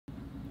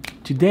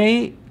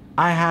Today,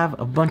 I have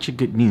a bunch of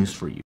good news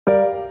for you.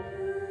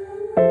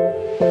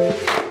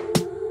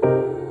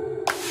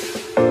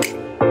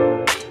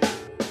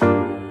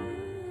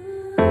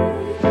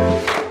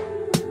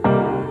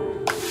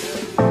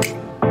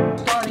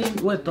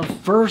 Starting with the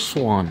first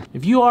one.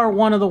 If you are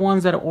one of the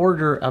ones that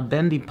ordered a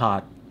Bendy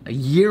Pot a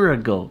year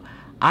ago,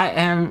 I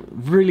am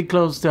really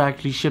close to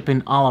actually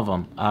shipping all of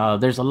them.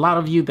 There's a lot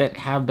of you that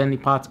have Bendy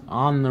Pots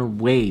on their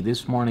way.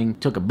 This morning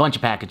took a bunch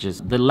of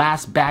packages. The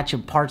last batch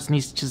of parts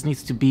just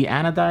needs to be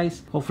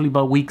anodized. Hopefully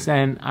by week's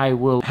end I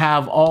will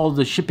have all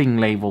the shipping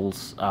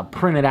labels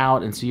printed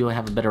out, and so you'll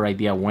have a better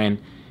idea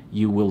when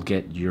you will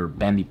get your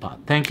Bendy Pot.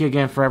 Thank you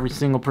again for every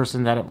single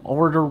person that have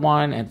ordered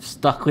one and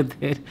stuck with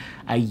it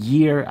a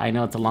year. I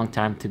know it's a long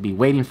time to be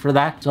waiting for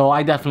that. So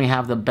I definitely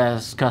have the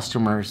best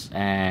customers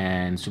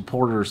and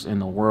supporters in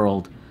the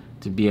world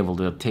to be able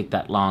to take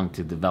that long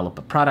to develop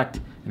a product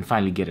and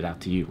finally get it out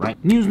to you, right?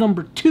 News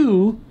number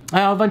 2,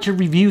 I have a bunch of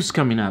reviews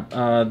coming up.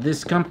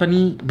 This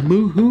company,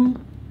 Moohoo,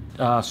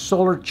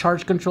 solar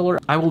charge controller.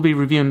 I will be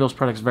reviewing those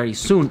products very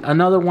soon.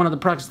 Another one of the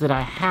products that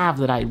I have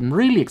that I'm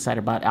really excited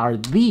about are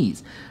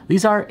these.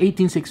 These are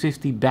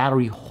 18650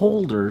 battery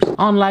holders.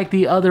 Unlike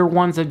the other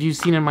ones that you've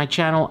seen in my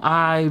channel,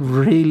 I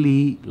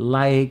really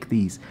like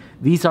these.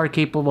 These are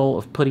capable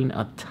of putting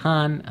a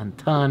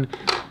ton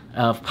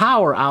of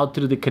power out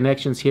through the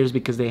connections here, is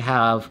because they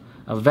have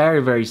a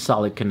very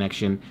solid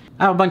connection.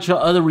 I have a bunch of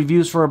other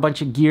reviews for a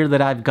bunch of gear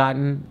that I've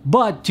gotten,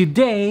 but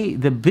today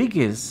the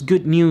biggest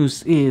good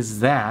news is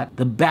that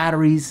the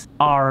batteries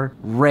are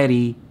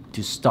ready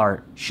to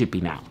start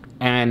shipping out.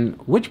 And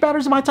which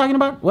batteries am I talking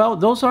about? Well,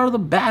 those are the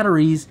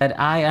batteries that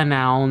I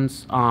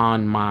announced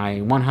on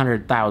my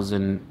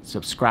 100,000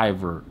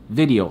 subscriber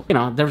video. You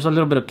know, there's a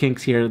little bit of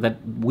kinks here that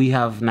we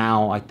have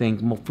now, I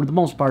think, for the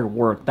most part,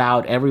 worked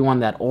out. Everyone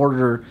that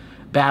ordered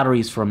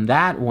batteries from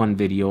that one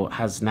video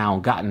has now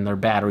gotten their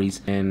batteries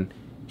and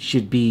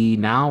should be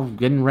now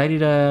getting ready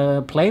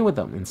to play with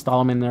them, install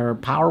them in their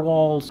power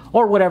walls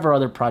or whatever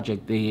other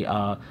project they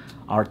are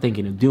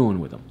thinking of doing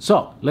with them.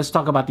 So let's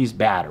talk about these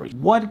batteries.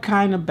 What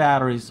kind of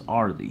batteries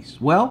are these?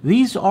 Well,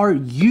 these are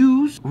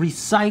used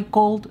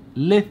recycled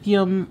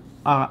lithium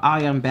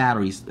ion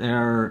batteries.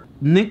 They're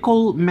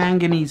nickel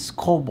manganese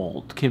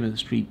cobalt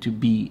chemistry, to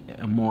be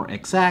more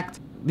exact.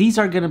 These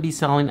are going to be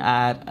selling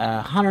at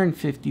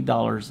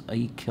 $150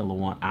 a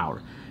kilowatt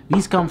hour.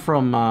 These come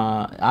from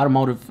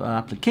automotive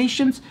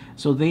applications,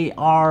 so they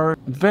are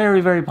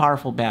very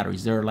powerful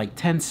batteries. They're like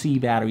 10C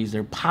batteries.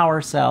 They're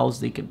power cells.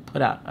 They can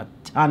put out a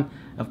ton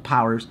of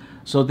powers,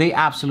 so they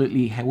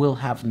absolutely will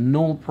have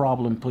no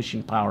problem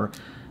pushing power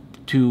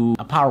to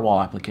a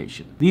Powerwall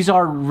application. These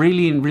are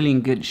really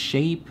in good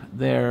shape.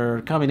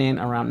 They're coming in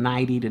around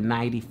 90 to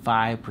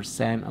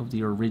 95% of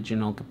the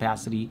original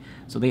capacity,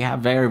 so they have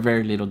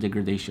very little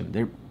degradation.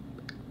 They're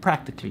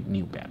practically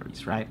new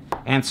batteries, right?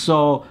 And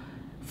so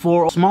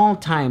for small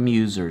time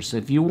users,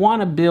 if you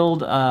want to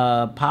build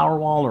a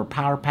Powerwall or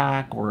Power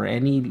Pack or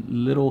any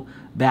little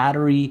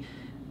battery,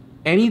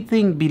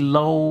 anything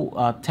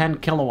below 10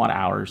 kilowatt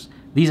hours,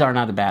 these are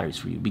not the batteries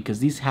for you, because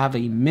these have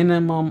a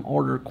minimum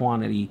order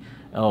quantity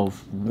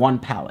of 1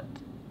 pallet,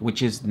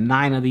 which is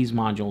 9 of these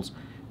modules,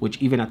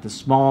 which even at the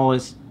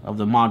smallest of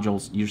the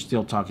modules, you're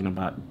still talking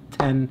about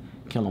 10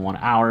 kilowatt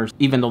hours,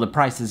 even though the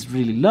price is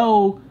really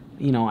low,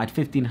 you know, at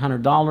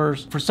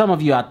 $1,500. For some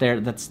of you out there,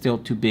 that's still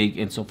too big,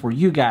 and so for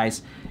you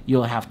guys,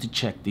 you'll have to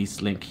check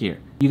this link here.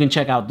 You can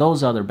check out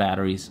those other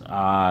batteries.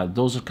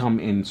 Those will come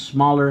in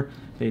smaller.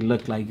 They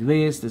look like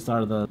this. These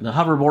are the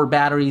hoverboard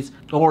batteries,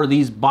 or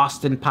these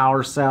Boston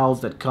power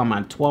cells that come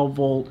on 12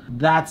 volt.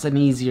 That's an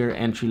easier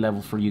entry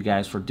level for you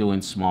guys for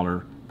doing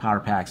smaller power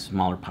packs,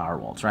 smaller power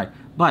walls, right?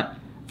 But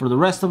for the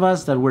rest of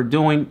us that we're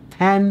doing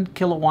 10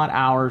 kilowatt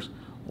hours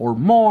or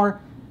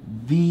more,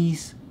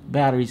 these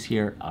batteries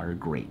here are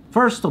great.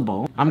 First of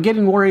all, I'm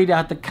getting worried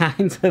at the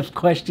kinds of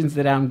questions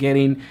that I'm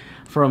getting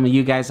from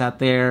you guys out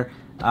there.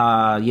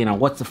 You know,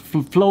 what's the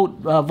float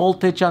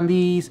voltage on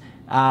these?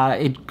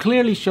 It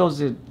clearly shows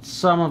that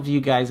some of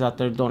you guys out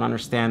there don't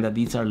understand that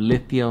these are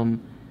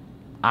lithium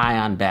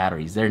ion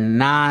batteries. They're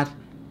not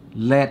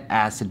lead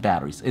acid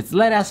batteries. It's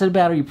lead acid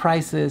battery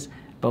prices,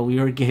 but we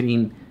are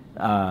getting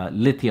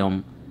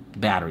lithium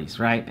batteries,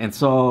 right? And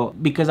so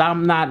because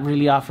I'm not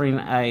really offering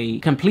a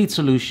complete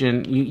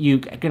solution, you're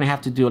gonna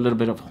have to do a little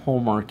bit of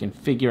homework and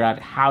figure out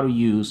how to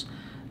use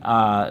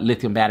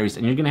lithium batteries,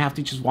 and you're gonna have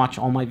to just watch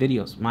all my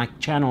videos. My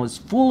channel is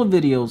full of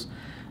videos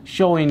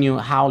showing you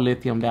how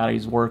lithium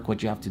batteries work,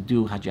 what you have to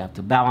do, how you have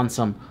to balance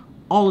them,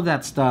 all of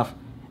that stuff.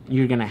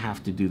 You're gonna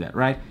have to do that,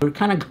 right? We're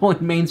kind of going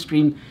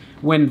mainstream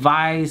when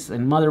Vice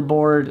and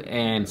Motherboard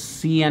and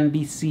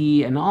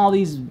CNBC and all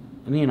these,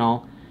 you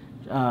know,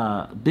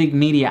 big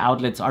media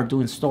outlets are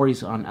doing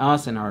stories on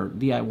us and our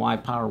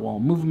DIY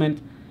Powerwall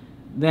movement.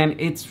 Then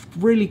it's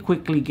really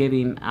quickly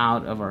getting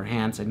out of our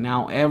hands, and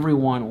now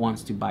everyone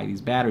wants to buy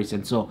these batteries.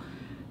 And so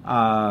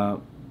I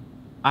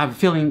have a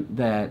feeling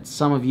that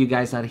some of you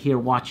guys out here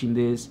watching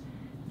this,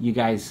 you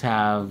guys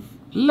have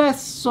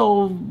less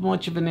so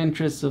much of an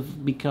interest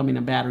of becoming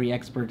a battery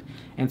expert.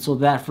 And so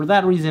that for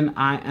that reason,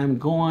 I am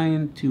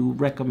going to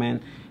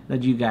recommend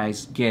that you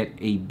guys get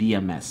a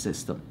BMS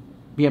system.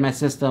 BMS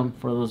system,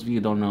 for those of you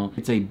who don't know,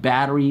 it's a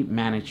battery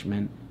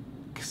management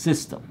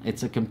system.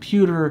 It's a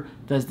computer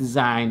that's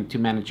designed to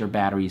manage your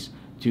batteries,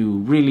 to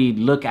really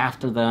look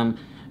after them,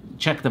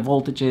 check the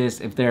voltages,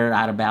 if they're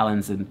out of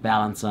balance, and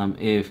balance them.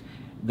 If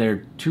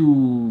they're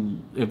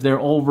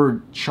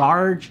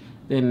overcharged,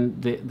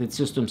 then the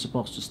system's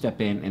supposed to step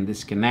in and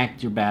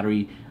disconnect your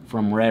battery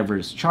from wherever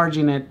is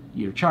charging it,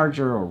 your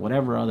charger or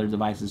whatever other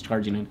device is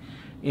charging it.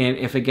 And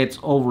if it gets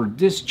over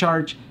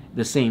discharged,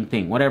 the same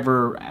thing.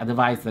 Whatever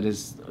device that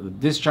is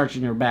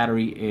discharging your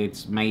battery,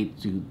 it's made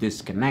to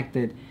disconnect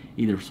it,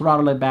 either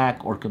throttle it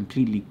back or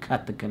completely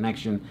cut the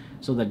connection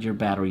so that your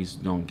batteries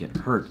don't get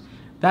hurt.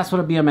 That's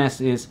what a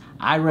BMS is.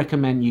 I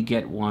recommend you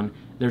get one.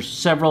 There's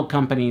several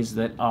companies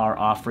that are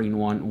offering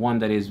one. One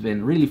that has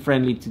been really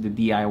friendly to the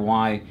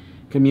DIY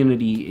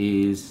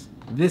community is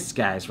this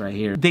guy's right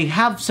here. They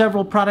have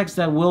several products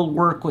that will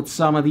work with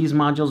some of these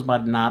modules,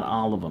 but not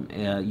all of them.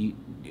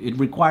 It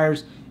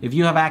requires, if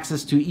you have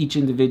access to each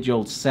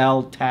individual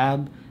cell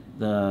tab,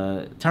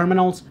 the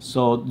terminals,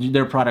 so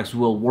their products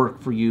will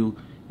work for you,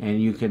 and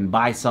you can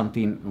buy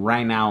something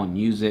right now and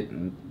use it,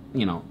 and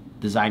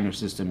design your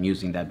system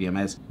using that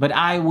BMS. But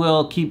I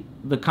will keep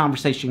the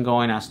conversation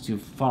going as to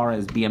far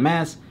as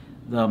BMS.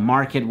 The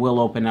market will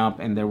open up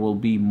and there will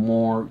be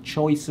more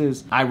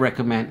choices. I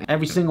recommend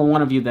every single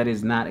one of you that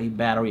is not a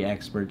battery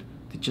expert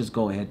to just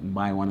go ahead and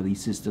buy one of these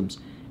systems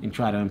and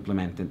try to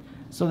implement it,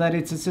 so that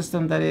it's a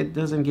system that it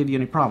doesn't give you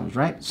any problems,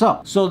 right?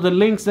 So the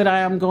links that I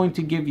am going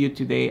to give you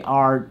today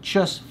are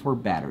just for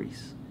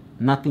batteries,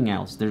 nothing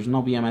else. There's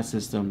no BMS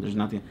system, there's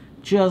nothing,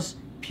 just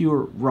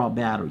pure raw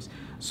batteries.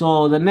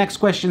 So the next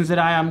questions that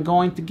I am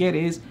going to get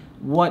is,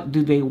 what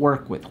do they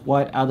work with?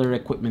 What other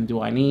equipment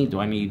do I need? Do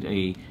I need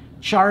a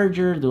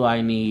charger? Do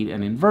I need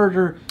an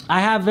inverter? I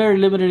have very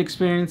limited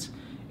experience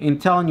in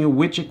telling you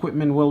which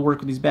equipment will work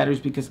with these batteries,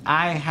 because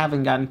I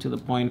haven't gotten to the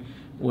point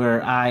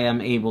where I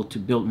am able to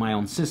build my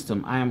own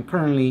system. I am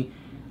currently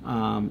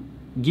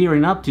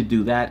gearing up to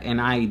do that, and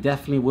I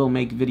definitely will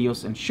make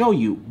videos and show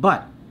you.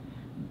 But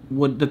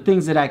what the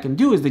things that I can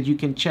do is that you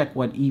can check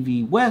what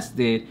EV West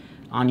did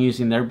on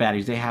using their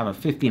batteries. They have a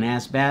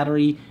 15S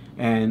battery,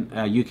 and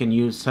you can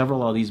use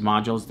several of these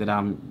modules that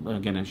I'm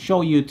going to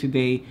show you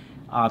today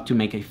to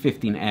make a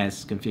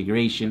 15S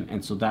configuration.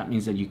 And so that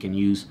means that you can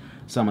use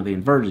some of the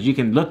inverters. You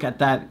can look at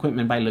that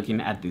equipment by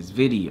looking at this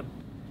video.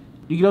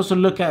 You can also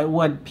look at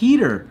what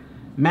Peter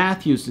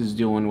Matthews is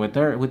doing with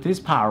his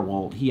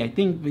Powerwall.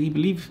 He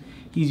believes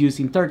he's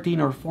using 13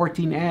 or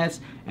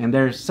 14S, and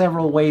there's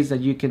several ways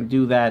that you can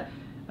do that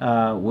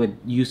with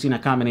using a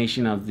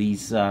combination of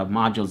these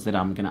modules that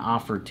I'm going to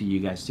offer to you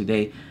guys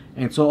today.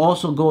 And so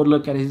also go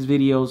look at his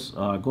videos,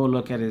 go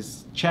look at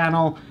his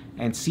channel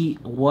and see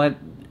what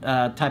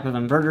type of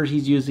inverters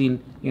he's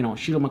using.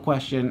 Shoot him a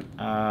question.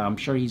 I'm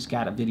sure he's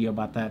got a video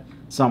about that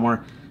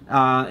somewhere.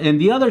 And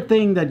the other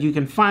thing that you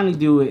can finally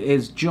do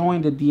is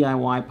join the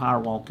DIY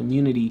Powerwall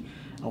community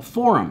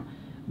forum.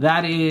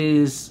 That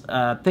is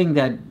a thing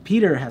that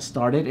Peter has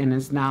started and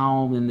is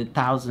now in the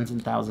thousands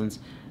and thousands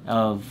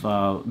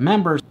of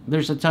members.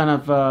 There's a ton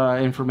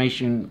of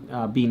information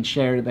being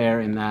shared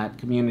there in that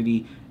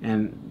community,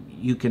 and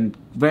you can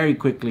very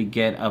quickly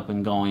get up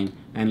and going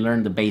and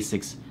learn the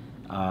basics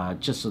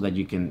just so that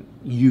you can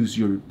use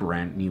your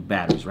brand new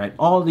batteries, right?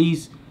 All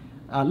these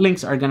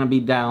links are going to be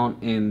down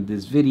in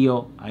this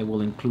video. I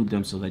will include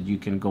them so that you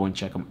can go and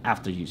check them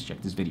after you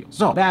check this video.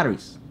 So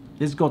batteries,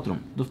 let's go through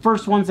them. The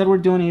first ones that we're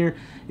doing here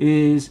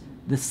is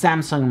the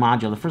Samsung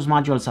module. The first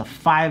module is a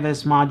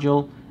 5S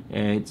module.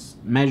 It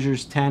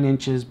measures 10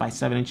 inches by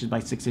 7 inches by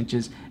 6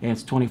 inches, and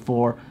it's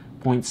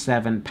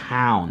 24.7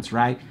 pounds,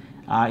 right?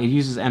 It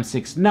uses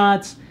M6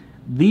 nuts.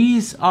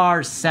 These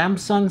are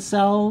Samsung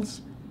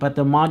cells, but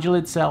the module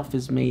itself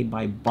is made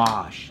by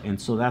Bosch, and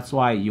so that's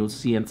why you'll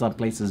see in some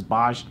places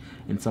Bosch,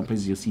 in some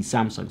places you'll see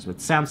Samsung. But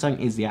Samsung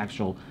is the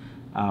actual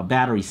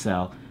battery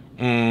cell,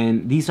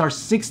 and these are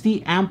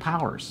 60 amp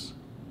hours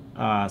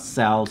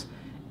cells.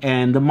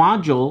 And the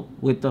module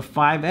with the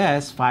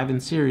 5S, 5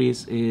 in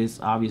series, is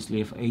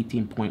obviously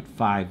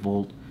 18.5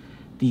 volt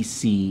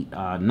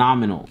DC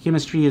nominal.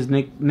 Chemistry is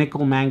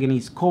nickel,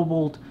 manganese,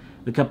 cobalt.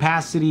 The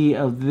capacity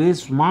of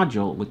this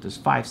module with this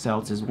 5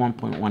 cells is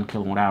 1.1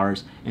 kilowatt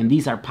hours, and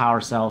these are power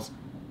cells,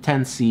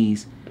 10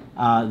 Cs.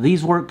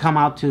 These work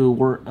out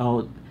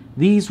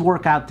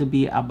to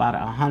be about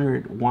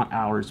 100 watt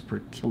hours per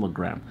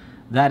kilogram.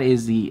 That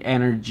is the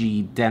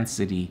energy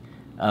density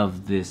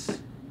of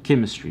this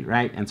chemistry,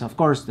 right? And so of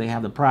course they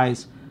have the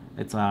price.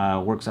 It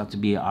works out to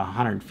be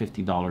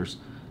 $150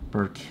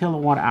 per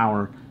kilowatt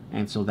hour,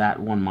 and so that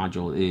one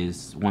module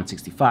is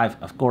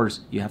 $165. Of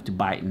course you have to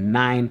buy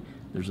 9.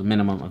 There's a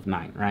minimum of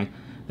 9, right?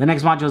 The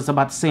next module is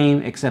about the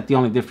same, except the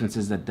only difference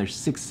is that there's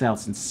 6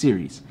 cells in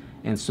series,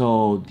 and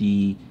so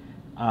the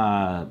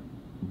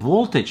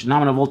voltage,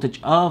 nominal voltage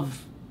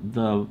of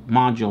the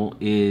module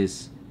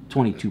is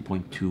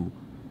 22.2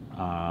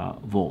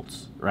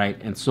 volts, right?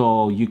 And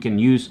so you can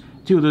use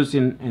two of those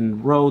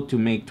in row to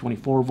make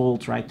 24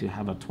 volts, right? To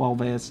have a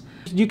 12S.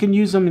 You can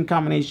use them in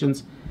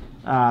combinations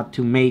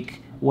to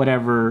make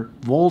whatever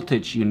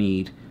voltage you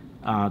need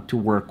to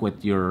work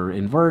with your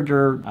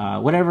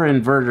inverter, whatever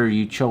inverter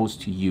you chose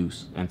to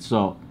use. And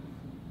so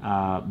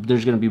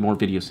there's going to be more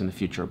videos in the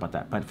future about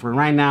that. But for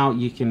right now,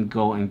 you can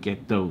go and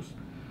get those.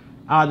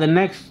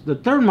 The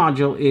third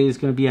module is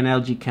going to be an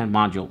LG Chem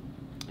module.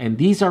 And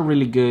these are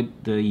really good.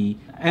 The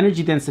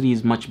energy density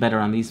is much better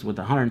on these with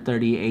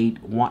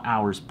 138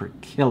 watt-hours per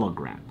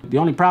kilogram. The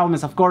only problem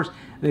is, of course,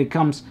 that it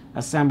comes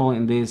assembled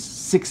in this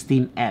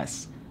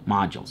 16S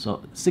module.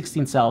 So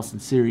 16 cells in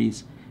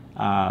series.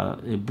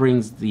 It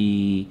brings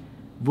the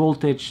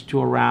voltage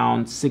to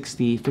around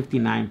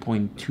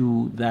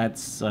 59.2.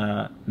 That's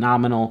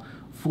nominal.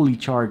 Fully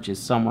charged is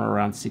somewhere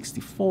around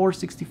 64,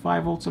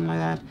 65 volts, something like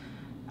that.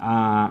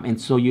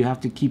 And so you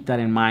have to keep that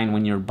in mind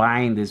when you're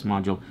buying this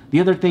module. The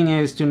other thing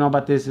is to know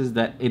about this is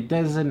that it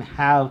doesn't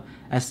have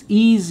as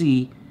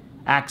easy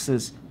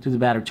access to the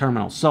battery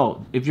terminal.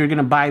 So if you're going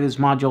to buy this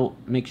module,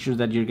 make sure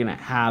that you're going to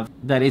have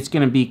that. It's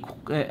going to be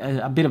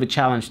a bit of a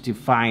challenge to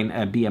find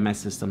a BMS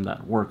system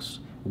that works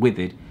with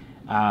it,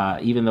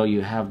 even though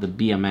you have the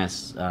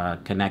BMS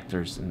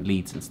connectors and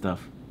leads and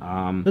stuff.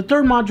 The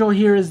third module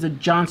here is the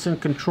Johnson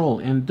control,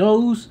 and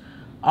those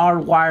are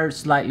wired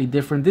slightly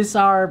different. These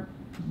are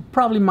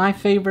probably my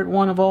favorite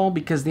one of all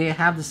because they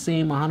have the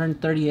same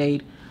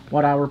 138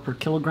 watt-hour per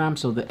kilogram,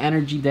 so the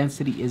energy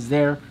density is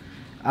there.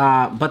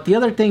 But the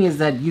other thing is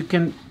that you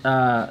can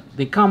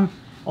they come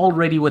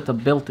already with a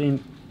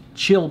built-in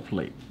chill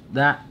plate.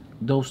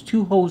 Those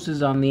two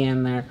hoses on the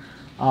end there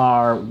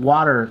are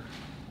water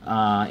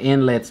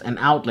inlets and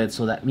outlets,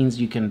 so that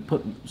means you can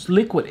put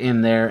liquid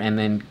in there and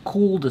then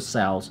cool the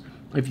cells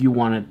if you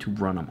wanted to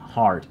run them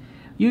hard.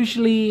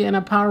 Usually in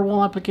a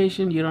Powerwall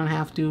application you don't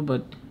have to,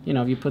 but you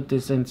know, if you put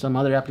this in some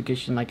other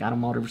application like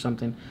automotive or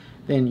something,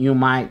 then you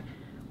might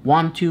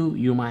want to,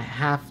 you might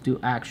have to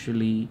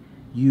actually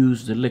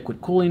use the liquid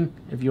cooling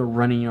if you're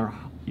running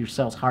your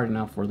cells hard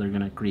enough, or they're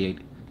going to create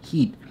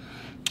heat.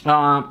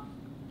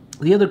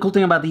 The other cool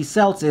thing about these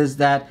cells is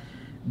that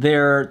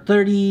they're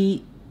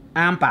 30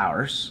 amp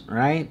hours,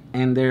 right?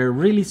 And they're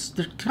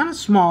kind of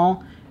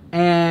small,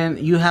 and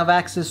you have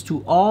access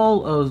to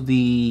all of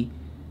the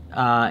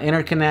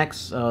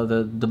interconnects,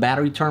 the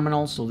battery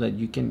terminals, so that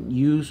you can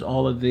use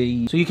all of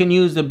the, so you can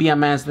use the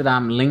BMS that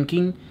I'm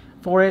linking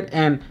for it.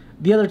 And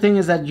the other thing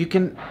is that you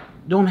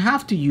don't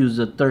have to use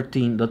the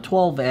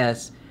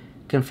 12S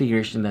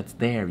configuration that's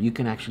there. You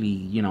can actually,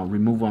 you know,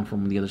 remove one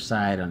from the other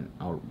side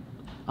or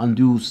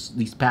undo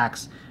these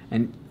packs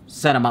and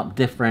set them up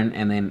different,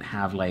 and then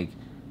have like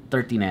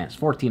 13S,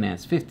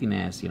 14S,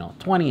 15S, you know,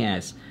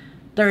 20S,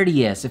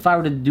 30S. If I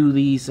were to do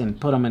these and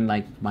put them in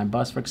like my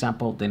bus, for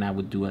example, then I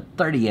would do a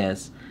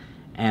 30S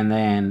and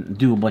then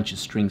do a bunch of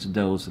strings of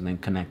those and then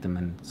connect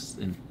them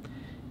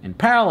in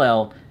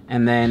parallel,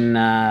 and then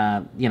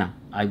you know,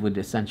 I would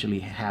essentially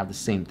have the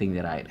same thing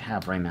that I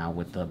have right now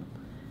with the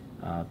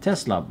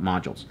Tesla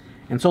modules.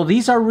 And so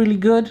these are really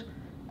good.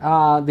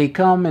 They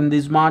come in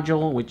this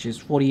module, which is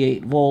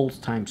 48 volts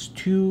times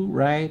 2,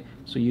 right?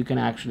 So you can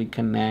actually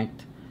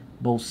connect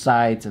both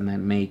sides and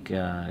then make, you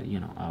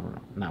know, I don't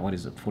know, now what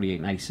is it,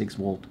 48, 96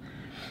 volt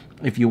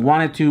if you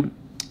wanted to.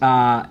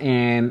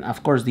 And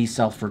of course these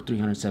sell for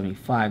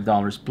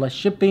 $375 plus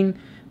shipping.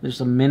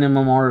 There's a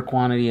minimum order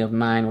quantity of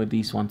 9 with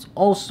these ones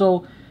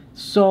also,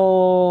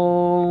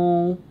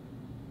 so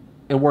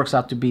it works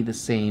out to be the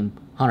same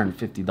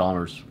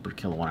 $150 per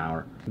kilowatt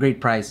hour. Great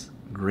price,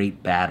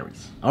 great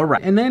batteries. All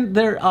right, and then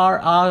there are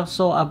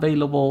also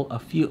available a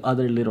few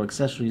other little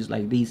accessories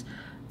like these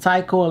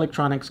Tyco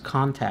Electronics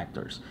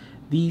contactors.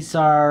 These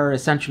are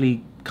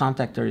essentially,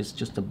 contactor is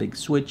just a big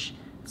switch.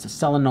 It's a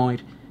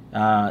solenoid.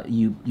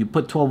 You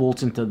put 12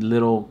 volts into the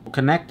little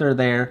connector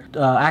there,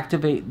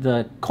 activate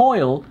the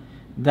coil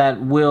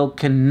that will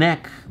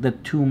connect the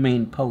two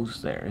main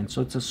posts there. And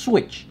so it's a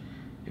switch.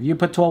 If you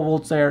put 12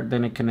 volts there,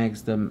 then it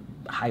connects the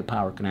high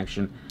power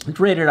connection. It's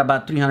rated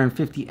about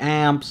 350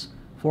 amps,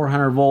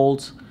 400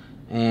 volts,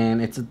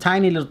 and it's a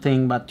tiny little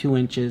thing, about 2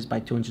 inches by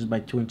 2 inches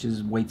by 2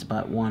 inches, weighs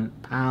about 1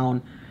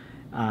 pound.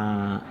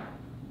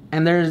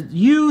 And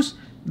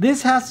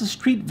this has a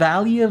street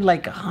value of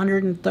like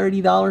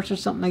 $130 or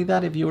something like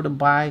that if you were to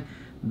buy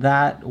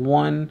that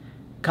one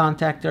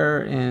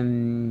contactor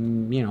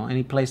in, you know,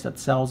 any place that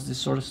sells this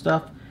sort of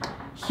stuff.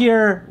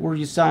 Here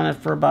we're selling it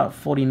for about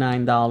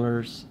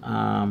 $49,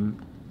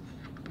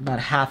 about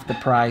half the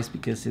price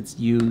because it's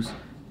used,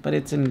 but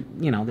it's in,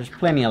 you know, there's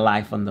plenty of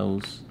life on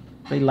those.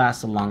 They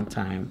last a long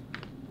time.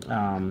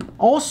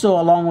 Also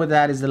along with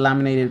that is the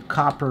laminated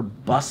copper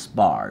bus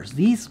bars.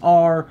 These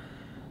are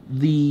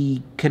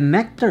the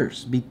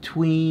connectors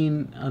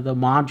between the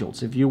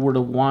modules. If you were to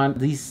want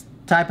these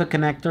type of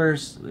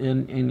connectors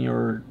in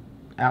your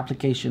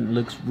application,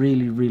 looks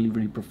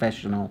really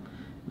professional.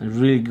 It's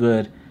really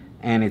good,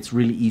 and it's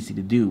really easy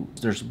to do.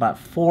 There's about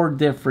 4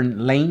 different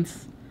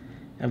lengths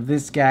of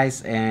this,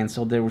 guys, and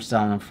so they were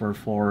selling them for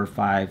 $4 or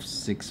 $5,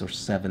 $6 or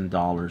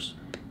 $7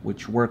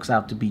 which works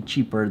out to be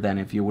cheaper than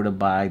if you were to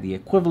buy the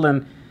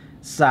equivalent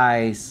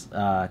size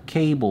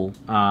cable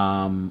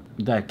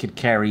that could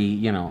carry,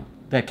 you know,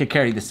 that could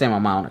carry the same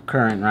amount of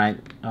current, right?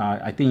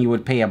 I think you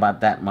would pay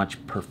about that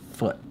much per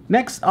foot.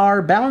 Next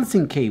are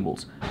balancing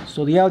cables.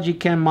 So the LG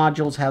Chem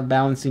modules have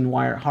balancing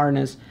wire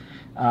harness,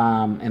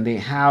 and they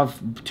have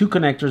two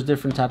connectors,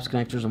 different types of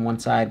connectors on one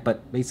side,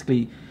 but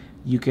basically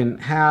you can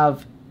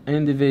have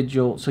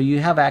individual, so you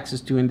have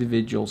access to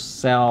individual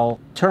cell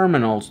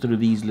terminals through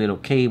these little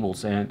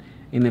cables, and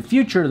in the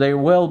future there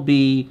will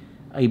be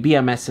a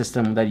BMS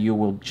system that you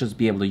will just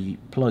be able to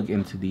plug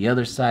into the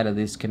other side of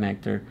this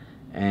connector,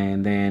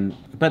 and then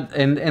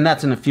and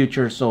that's in the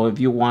future. So if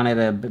you wanted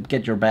to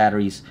get your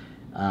batteries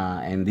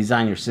and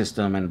design your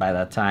system, and by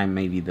that time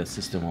maybe the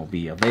system will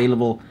be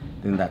available,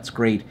 then that's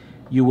great.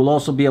 You will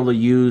also be able to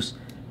use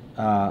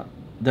the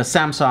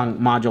Samsung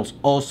modules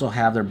also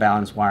have their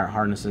balanced wire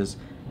harnesses,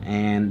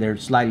 and they're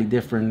slightly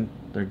different.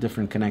 They're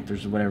different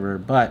connectors or whatever,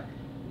 but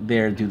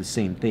they do the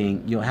same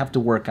thing. You'll have to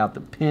work out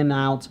the pin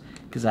outs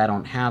because I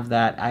don't have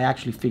that. I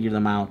actually figured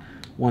them out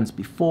once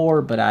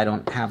before, but I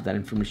don't have that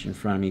information in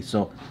front of me,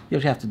 so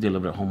you'll have to do a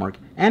little bit of homework.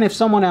 And if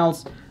someone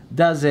else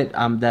does it,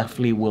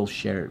 definitely will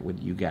share it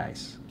with you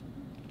guys.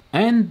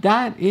 And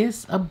that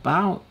is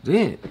about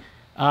it.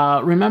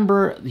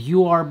 Remember,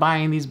 you are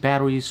buying these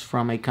batteries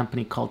from a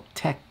company called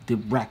Tech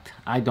Direct.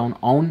 I don't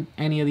own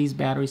any of these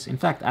batteries. In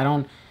fact, I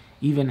don't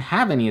even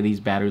have any of these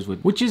batteries,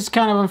 which is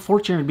kind of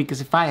unfortunate,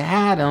 because if I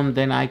had them,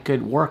 then I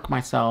could work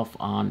myself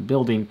on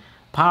building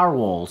power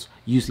walls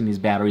using these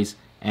batteries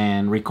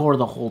and record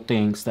the whole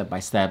thing step by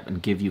step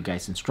and give you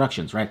guys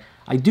instructions, right?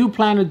 I do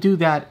plan to do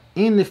that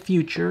in the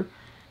future,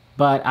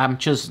 but I'm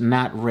just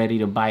not ready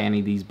to buy any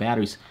of these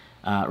batteries.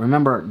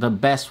 Remember, the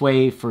best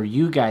way for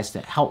you guys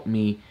to help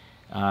me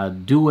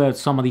do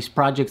some of these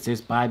projects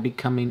is by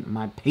becoming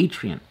my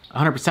Patreon.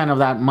 100% of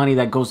that money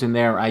that goes in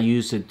there, I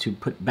use it to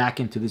put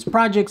back into these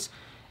projects,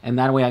 and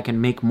that way I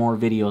can make more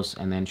videos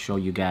and then show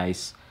you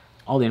guys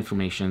all the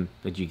information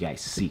that you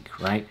guys seek,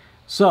 right?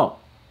 So,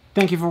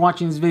 thank you for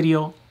watching this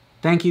video.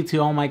 Thank you to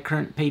all my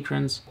current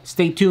patrons.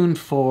 Stay tuned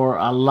for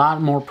a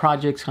lot more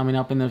projects coming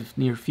up in the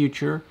near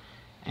future,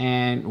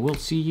 and we'll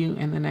see you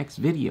in the next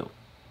video.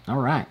 All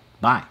right,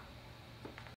 bye.